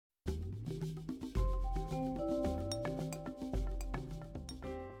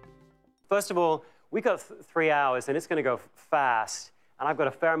First of all, we got 3 hours, and it's going to go fast. And I've got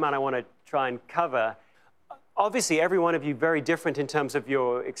a fair amount I want to try and cover. Obviously, every one of you very different in terms of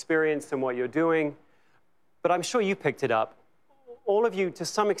your experience and what you're doing. But I'm sure you picked it up. All of you, to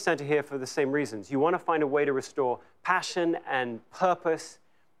some extent, are here for the same reasons. You want to find a way to restore passion and purpose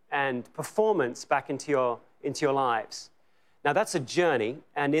and performance back into your lives. Now, that's a journey,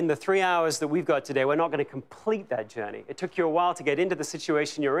 and in the 3 hours that we've got today, we're not going to complete that journey. It took you a while to get into the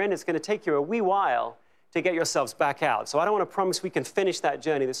situation you're in. It's going to take you a wee while to get yourselves back out. So I don't want to promise we can finish that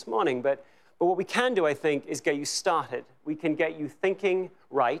journey this morning, but what we can do, I think, is get you started. We can get you thinking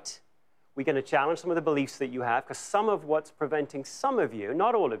right. We're going to challenge some of the beliefs that you have, because some of what's preventing some of you,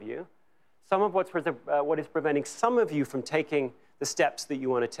 not all of you, some of what is preventing some of you from taking the steps that you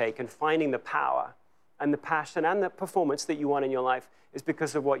want to take and finding the power and the passion and the performance that you want in your life is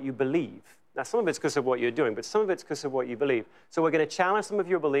because of what you believe. Now, some of it's because of what you're doing, but some of it's because of what you believe. So we're going to challenge some of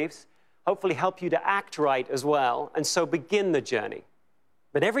your beliefs, hopefully help you to act right as well, and so begin the journey.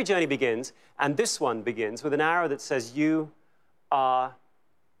 But every journey begins, and this one begins, with an arrow that says, you are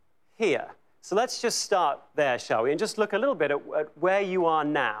here. So let's just start there, shall we? And just look a little bit at where you are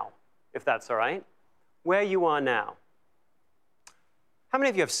now, if that's all right. Where you are now. How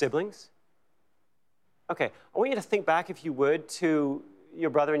many of you have siblings? Okay, I want you to think back, if you would, to your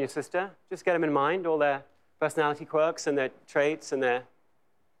brother and your sister. Just get them in mind, all their personality quirks and their traits and their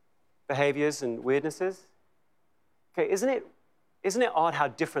behaviors and weirdnesses. Okay, isn't it odd how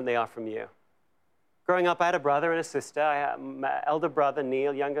different they are from you? Growing up, I had a brother and a sister. I had my elder brother,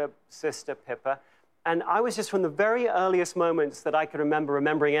 Neil, younger sister, Pippa. And I was just from the very earliest moments that I could remember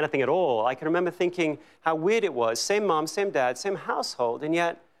remembering anything at all. I can remember thinking how weird it was. Same mom, same dad, same household, and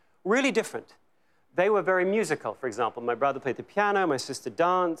yet really different. They were very musical, for example. My brother played the piano, my sister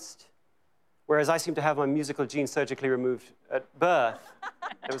danced, whereas I seem to have my musical gene surgically removed at birth.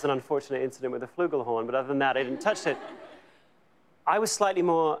 There was an unfortunate incident with a flugelhorn, but other than that, I didn't touch it. I was slightly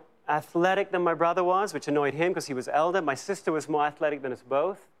more athletic than my brother was, which annoyed him because he was elder. My sister was more athletic than us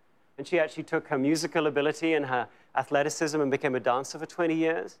both, and she actually took her musical ability and her athleticism and became a dancer for 20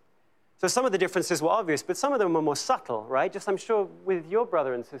 years. So some of the differences were obvious, but some of them were more subtle, right? Just, I'm sure, with your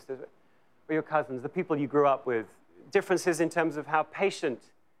brother and sisters, or your cousins, the people you grew up with, differences in terms of how patient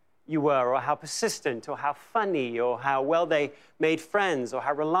you were, or how persistent, or how funny, or how well they made friends, or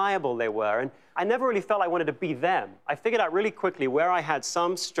how reliable they were. And I never really felt I wanted to be them. I figured out really quickly where I had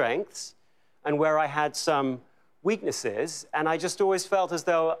some strengths and where I had some weaknesses, and I just always felt as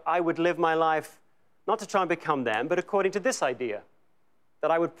though I would live my life not to try and become them, but according to this idea,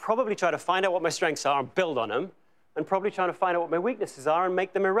 that I would probably try to find out what my strengths are and build on them, and probably trying to find out what my weaknesses are and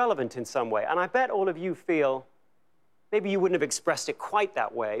make them irrelevant in some way. And I bet all of you feel, maybe you wouldn't have expressed it quite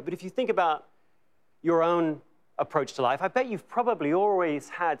that way, but if you think about your own approach to life, I bet you've probably always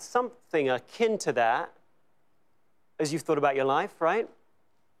had something akin to that as you've thought about your life, right?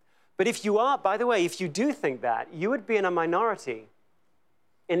 But if you are, by the way, if you do think that, you would be in a minority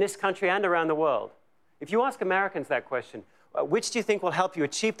in this country and around the world. If you ask Americans that question, which do you think will help you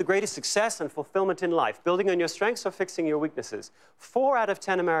achieve the greatest success and fulfillment in life, building on your strengths or fixing your weaknesses? 4 out of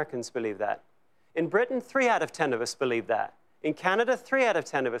 10 Americans believe that. In Britain, 3 out of 10 of us believe that. In Canada, 3 out of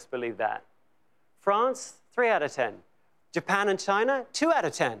 10 of us believe that. France, 3 out of 10. Japan and China, 2 out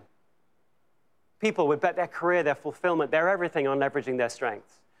of 10. People would bet their career, their fulfillment, their everything on leveraging their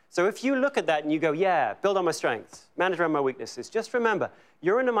strengths. So if you look at that and you go, yeah, build on my strengths, manage around my weaknesses, just remember,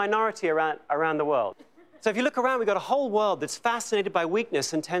 you're in a minority around the world. So if you look around, we've got a whole world that's fascinated by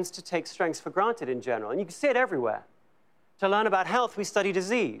weakness and tends to take strengths for granted in general. And you can see it everywhere. To learn about health, we study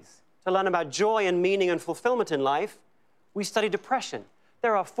disease. To learn about joy and meaning and fulfillment in life, we study depression.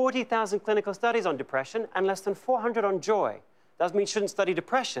 There are 40,000 clinical studies on depression and less than 400 on joy. Doesn't mean you shouldn't study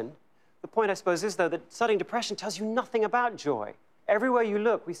depression. The point, I suppose, is, though, that studying depression tells you nothing about joy. Everywhere you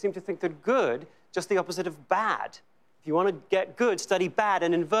look, we seem to think that good, just the opposite of bad. If you want to get good, study bad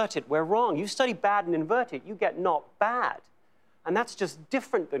and invert it. We're wrong. You study bad and invert it, you get not bad. And that's just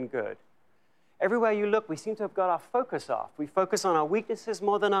different than good. Everywhere you look, we seem to have got our focus off. We focus on our weaknesses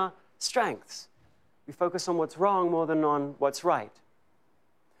more than our strengths. We focus on what's wrong more than on what's right.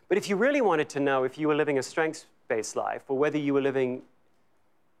 But if you really wanted to know if you were living a strengths-based life or whether you were living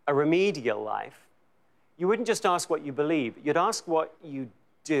a remedial life, you wouldn't just ask what you believe, you'd ask what you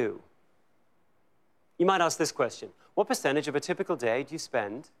do. You might ask this question: what percentage of a typical day do you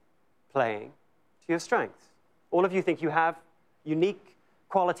spend playing to your strengths? All of you think you have unique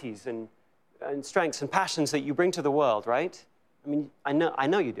qualities and strengths and passions that you bring to the world, right? I mean, I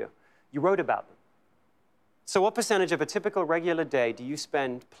know you do. You wrote about them. So what percentage of a typical regular day do you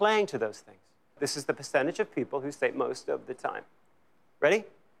spend playing to those things? This is the percentage of people who say most of the time. Ready?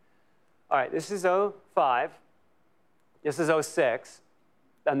 All right, this is '05, this is '06,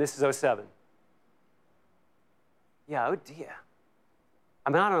 and this is '07. Yeah, oh dear. I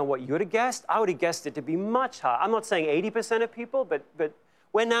mean, I don't know what you would have guessed. I would have guessed it to be much higher. I'm not saying 80% of people, but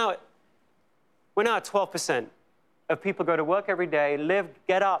we're now at 12% of people go to work every day,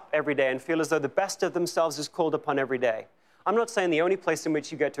 get up every day, and feel as though the best of themselves is called upon every day. I'm not saying the only place in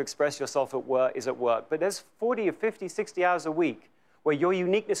which you get to express yourself at work is at work, but there's 40 or 50, 60 hours a week where your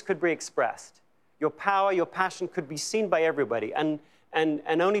uniqueness could be expressed. Your power, your passion could be seen by everybody, and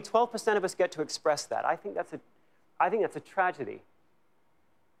only 12% of us get to express that. I think that's a tragedy.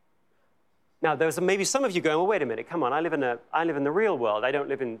 Now, there's maybe some of you going, well, wait a minute, come on, I live in the real world. I don't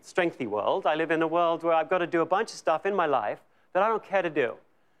live in strengthy world. I live in a world where I've got to do a bunch of stuff in my life that I don't care to do.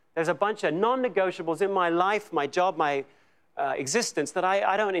 There's a bunch of non-negotiables in my life, my job, my existence that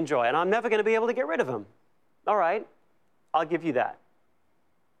I don't enjoy, and I'm never going to be able to get rid of them. All right, I'll give you that.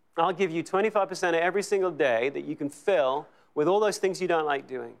 I'll give you 25% of every single day that you can fill with all those things you don't like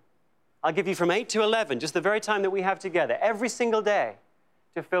doing. I'll give you from 8 to 11, just the very time that we have together, every single day,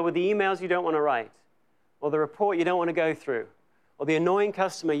 to fill with the emails you don't want to write, or the report you don't want to go through, or the annoying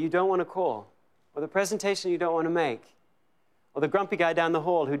customer you don't want to call, or the presentation you don't want to make, or the grumpy guy down the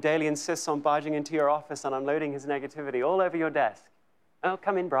hall who daily insists on barging into your office and unloading his negativity all over your desk. Oh,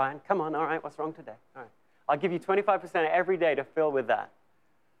 come in, Brian. Come on. All right, what's wrong today? All right. I'll give you 25% every day to fill with that.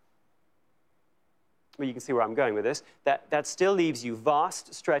 Well, you can see where I'm going with this. That still leaves you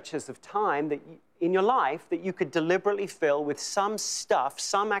vast stretches of time that in your life that you could deliberately fill with some stuff,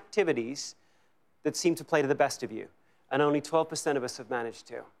 some activities that seem to play to the best of you. And only 12% of us have managed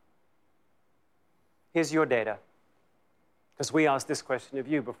to. Here's your data. Because we asked this question of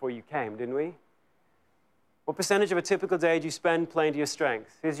you before you came, didn't we? What percentage of a typical day do you spend playing to your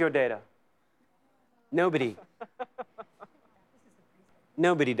strengths? Here's your data. Nobody.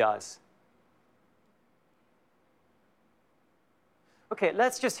 Nobody does. Okay,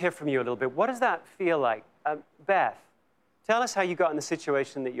 let's just hear from you a little bit. What does that feel like? Beth, tell us how you got in the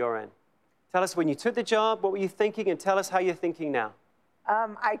situation that you're in. Tell us when you took the job, what were you thinking, and tell us how you're thinking now.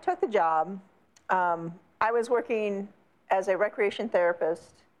 I took the job. I was working as a recreation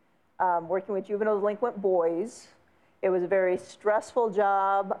therapist, working with juvenile delinquent boys. It was a very stressful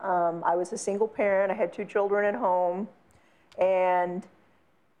job. I was a single parent. I had 2 children at home. And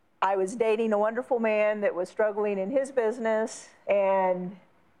I was dating a wonderful man that was struggling in his business, and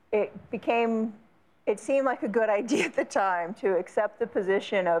it seemed like a good idea at the time to accept the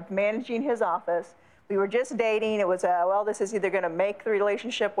position of managing his office. We were just dating. It was, well, this is either going to make the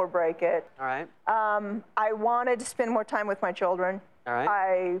relationship or break it. All right. I wanted to spend more time with my children. All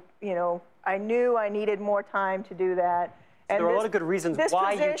right. I knew I needed more time to do that. So there were a lot of good reasons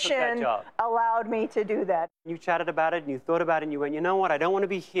why you took that job. This position allowed me to do that. You chatted about it, and you thought about it, and you went, you know what, I don't want to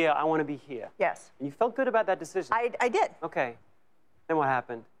be here, I want to be here. Yes. And you felt good about that decision. I did. Okay. Then what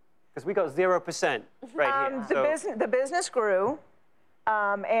happened? Because we got 0% right here. The business grew,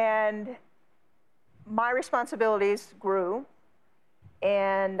 and my responsibilities grew,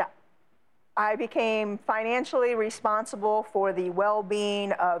 and I became financially responsible for the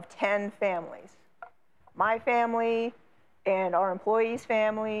well-being of 10 families. My family and our employees'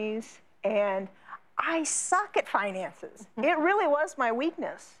 families, and I suck at finances. It really was my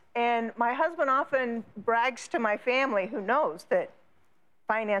weakness. And my husband often brags to my family, who knows that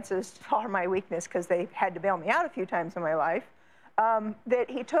finances are my weakness because they had to bail me out a few times in my life, that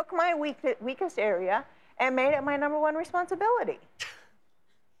he took my weakest area and made it my #1 responsibility.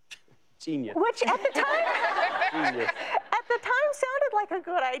 Genius. Which at the time, Genius. at the time sounded like a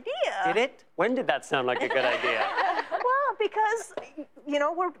good idea. Did it? When did that sound like a good idea? Well, because, you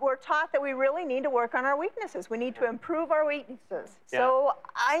know, we're taught that we really need to work on our weaknesses. We need to improve our weaknesses. Yeah. So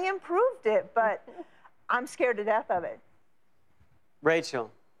I improved it, but I'm scared to death of it.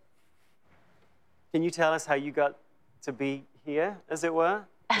 Rachel, can you tell us how you got to be here, as it were?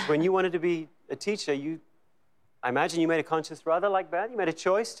 'Cause when you wanted to be a teacher, I imagine you made a conscious, rather like that, you made a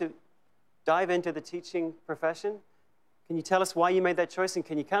choice to dive into the teaching profession. Can you tell us why you made that choice, and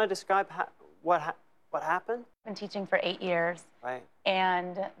can you kind of describe what happened? I've been teaching for 8 years. Right.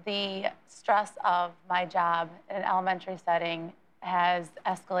 And the stress of my job in an elementary setting has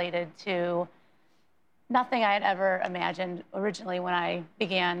escalated to nothing I had ever imagined originally when I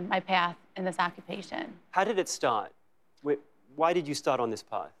began my path in this occupation. How did it start? Why did you start on this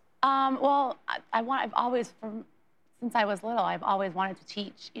path? Well, I've always, since I was little, I've always wanted to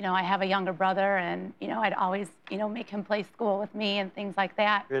teach. You know, I have a younger brother, and, you know, I'd always, you know, make him play school with me and things like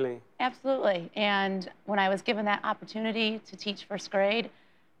that. Really? Absolutely. And when I was given that opportunity to teach first grade,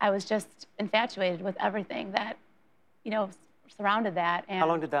 I was just infatuated with everything that, you know, surrounded that. And How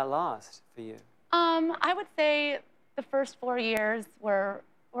long did that last for you? I would say the first 4 years were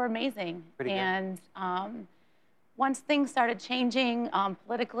amazing. Pretty good. And once things started changing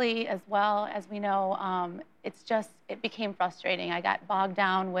politically as well, as we know, it became frustrating. I got bogged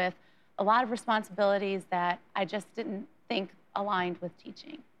down with a lot of responsibilities that I just didn't think aligned with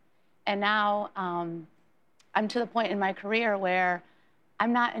teaching. And now I'm to the point in my career where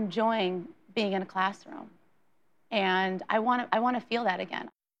I'm not enjoying being in a classroom. And I want to feel that again.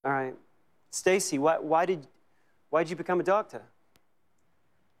 All right. Stacy, why did you become a doctor?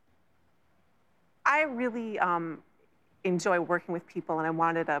 I really enjoy working with people, and I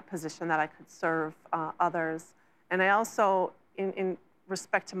wanted a position that I could serve others. And I also, in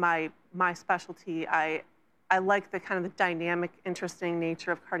respect to my specialty, I like the kind of the dynamic, interesting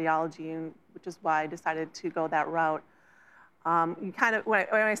nature of cardiology, and which is why I decided to go that route. When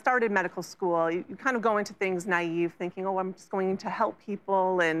I started medical school, you kind of go into things naive, thinking, oh, I'm just going to help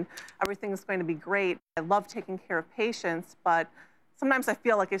people and everything's going to be great. I love taking care of patients, but sometimes I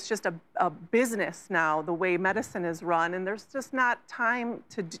feel like it's just a business now, the way medicine is run, and there's just not time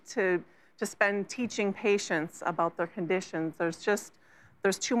to spend teaching patients about their conditions.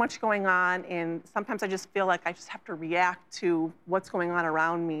 There's too much going on, and sometimes I just feel like I just have to react to what's going on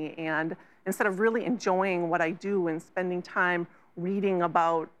around me, and instead of really enjoying what I do and spending time reading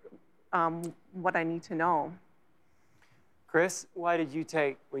about what I need to know. Chris, when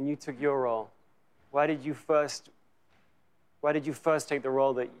you took your role, why did you first take the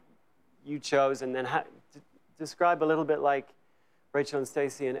role that you chose, and then describe a little bit like Rachel and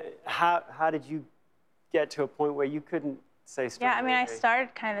Stacy, and how did you get to a point where you couldn't say straight? Yeah, I mean, I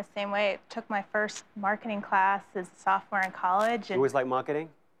started kind of the same way. I took my first marketing class as a sophomore in college. You always like marketing?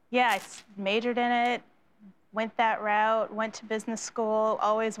 Yeah, I majored in it, went that route, went to business school,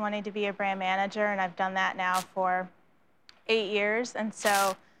 always wanting to be a brand manager, and I've done that now for 8 years. And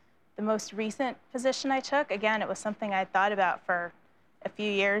so the most recent position I took, again, it was something I thought about for a few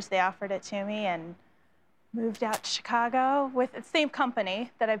years. They offered it to me and moved out to Chicago with the same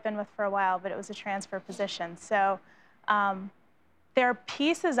company that I've been with for a while, but it was a transfer position. So there are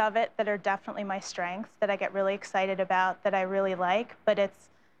pieces of it that are definitely my strengths that I get really excited about, that I really like, but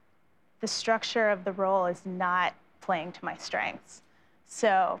the structure of the role is not playing to my strengths.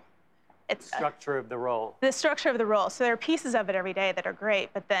 So it's the structure of the role. The structure of the role. So there are pieces of it every day that are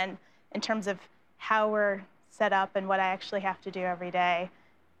great, but then in terms of how we're set up and what I actually have to do every day,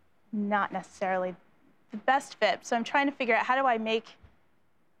 not necessarily the best fit. So I'm trying to figure out how do I make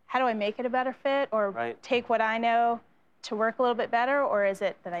it a better fit, or take what I know to work a little bit better, or is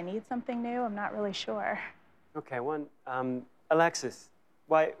it that I need something new? I'm not really sure. Okay, Alexis,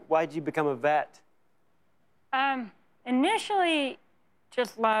 why did you become a vet? Initially,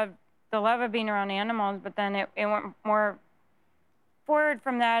 just the love of being around animals, but then it went more forward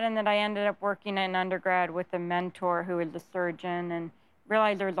from that, and then I ended up working in undergrad with a mentor who was a surgeon, and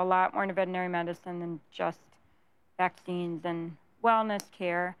realized there was a lot more to veterinary medicine than just vaccines and wellness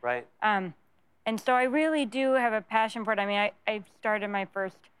care. Right. And so I really do have a passion for it. I mean, I started my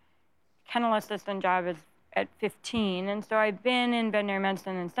first kennel assistant job at 15, and so I've been in veterinary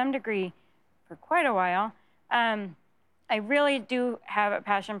medicine in some degree for quite a while. I really do have a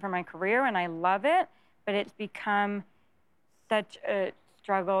passion for my career, and I love it, but it's become such a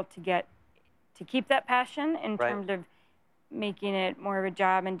struggle to keep that passion in terms of making it more of a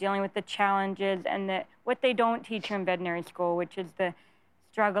job and dealing with the challenges and what they don't teach you in veterinary school, which is the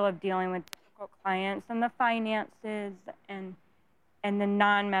struggle of dealing with difficult clients and the finances and the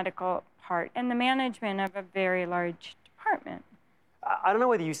non-medical part and the management of a very large department. I don't know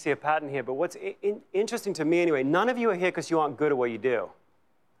whether you see a pattern here, but what's interesting to me anyway, none of you are here because you aren't good at what you do.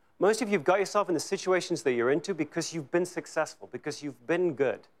 Most of you have got yourself in the situations that you're into because you've been successful, because you've been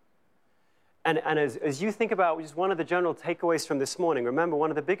good. And as you think about just one of the general takeaways from this morning, remember, one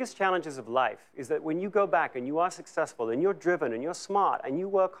of the biggest challenges of life is that when you go back and you are successful and you're driven and you're smart and you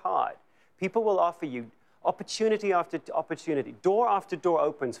work hard, people will offer you opportunity after opportunity. Door after door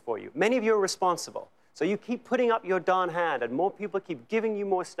opens for you. Many of you are responsible. So you keep putting up your darn hand and more people keep giving you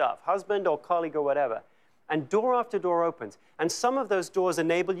more stuff, husband or colleague or whatever. And door after door opens. And some of those doors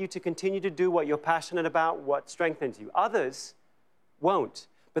enable you to continue to do what you're passionate about, what strengthens you. Others won't.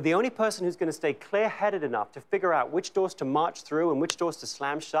 But the only person who's going to stay clear-headed enough to figure out which doors to march through and which doors to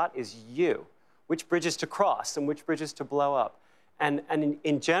slam shut is you. Which bridges to cross and which bridges to blow up. And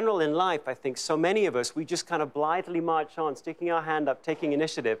in general in life, I think so many of us, we just kind of blithely march on, sticking our hand up, taking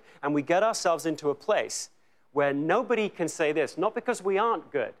initiative, and we get ourselves into a place where nobody can say this, not because we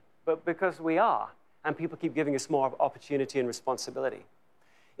aren't good, but because we are. And people keep giving us more opportunity and responsibility.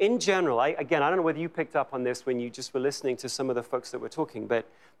 In general, again, I don't know whether you picked up on this when you just were listening to some of the folks that were talking, but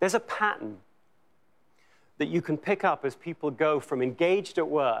there's a pattern that you can pick up as people go from engaged at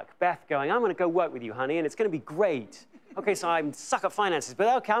work, Beth going, I'm going to go work with you, honey, and it's going to be great. Okay, so I suck at finances,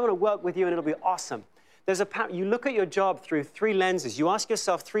 but okay, I'm going to work with you and it'll be awesome. There's a pattern. You look at your job through 3 lenses. You ask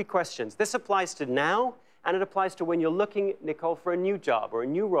yourself 3 questions. This applies to now, and it applies to when you're looking, Nicole, for a new job or a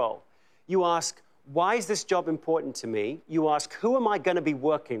new role. You ask, why is this job important to me? You ask, who am I going to be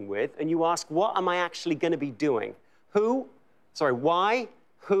working with? And you ask, what am I actually going to be doing? Why,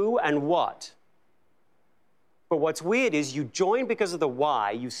 who, and what? But what's weird is you join because of the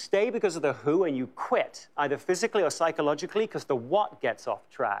why, you stay because of the who, and you quit, either physically or psychologically, because the what gets off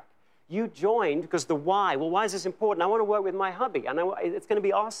track. You joined because the why. Well, why is this important? I want to work with my hubby, and it's going to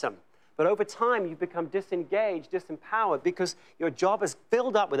be awesome. But over time, you become disengaged, disempowered, because your job is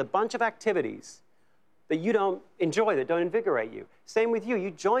filled up with a bunch of activities that you don't enjoy, that don't invigorate you. Same with you.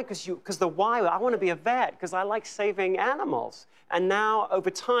 You join because the why, I want to be a vet because I like saving animals. And now, over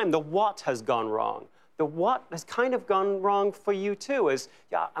time, the what has gone wrong. The what has kind of gone wrong for you too, is,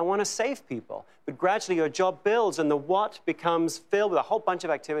 yeah, I want to save people. But gradually your job builds and the what becomes filled with a whole bunch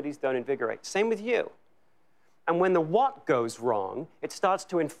of activities that don't invigorate. Same with you. And when the what goes wrong, it starts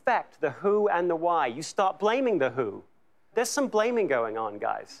to infect the who and the why. You start blaming the who. There's some blaming going on,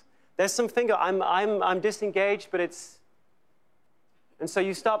 guys. There's some finger, I'm disengaged, but it's... And so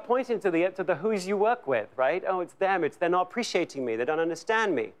you start pointing to the who's you work with, right? Oh, it's them, they're not appreciating me, they don't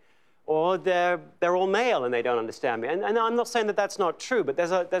understand me. Or they're all male and they don't understand me. And I'm not saying that that's not true, but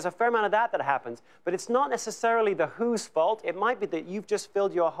there's a fair amount of that happens. But it's not necessarily the who's fault. It might be that you've just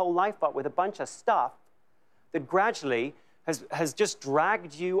filled your whole life up with a bunch of stuff that gradually has just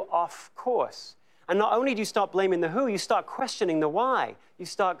dragged you off course. And not only do you start blaming the who, you start questioning the why. You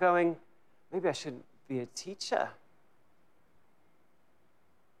start going, maybe I shouldn't be a teacher.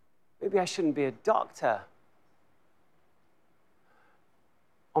 Maybe I shouldn't be a doctor.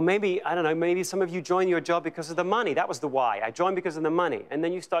 Or maybe, I don't know, maybe some of you joined your job because of the money. That was the why. I joined because of the money. And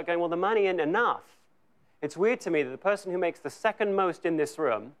then you start going, well, the money isn't enough. It's weird to me that the person who makes the second most in this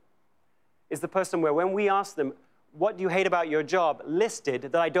room is the person where when we ask them, what do you hate about your job, listed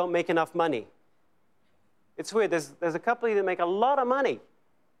that I don't make enough money. It's weird. There's a couple of you that make a lot of money.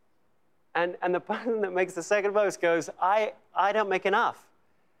 And the person that makes the second most goes, I don't make enough.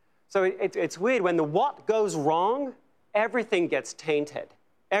 So it's weird. When the what goes wrong, everything gets tainted.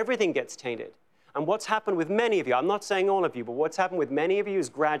 Everything gets tainted. And what's happened with many of you, I'm not saying all of you, but what's happened with many of you is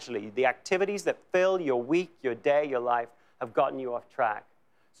gradually the activities that fill your week, your day, your life have gotten you off track.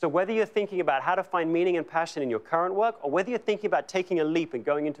 So whether you're thinking about how to find meaning and passion in your current work, or whether you're thinking about taking a leap and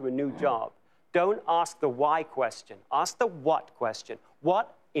going into a new job, don't ask the why question. Ask the what question.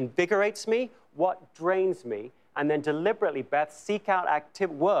 What invigorates me? What drains me? And then deliberately, Beth, seek out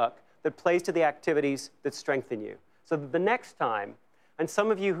active work that plays to the activities that strengthen you. So that the next time, and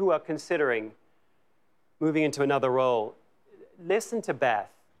some of you who are considering moving into another role, listen to Beth.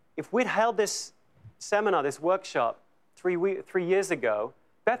 If we'd held this seminar, this workshop 3 years ago,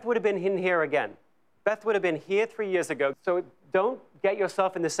 Beth would have been in here again. Beth would have been here 3 years ago. So don't get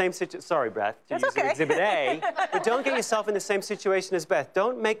yourself in the same situation. Sorry, Beth, to use Exhibit A. But don't get yourself in the same situation as Beth.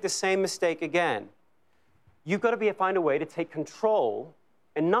 Don't make the same mistake again. You've got to find a way to take control,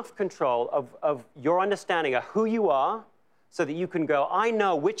 enough control of your understanding of who you are, so that you can go, I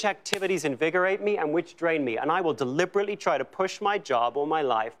know which activities invigorate me and which drain me, and I will deliberately try to push my job or my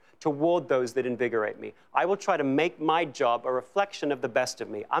life toward those that invigorate me. I will try to make my job a reflection of the best of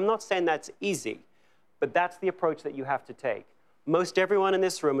me. I'm not saying that's easy, but that's the approach that you have to take. Most everyone in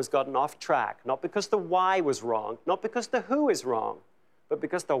this room has gotten off track, not because the why was wrong, not because the who is wrong, but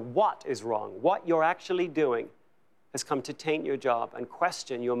because the what is wrong. What you're actually doing has come to taint your job and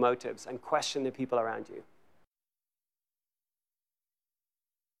question your motives and question the people around you.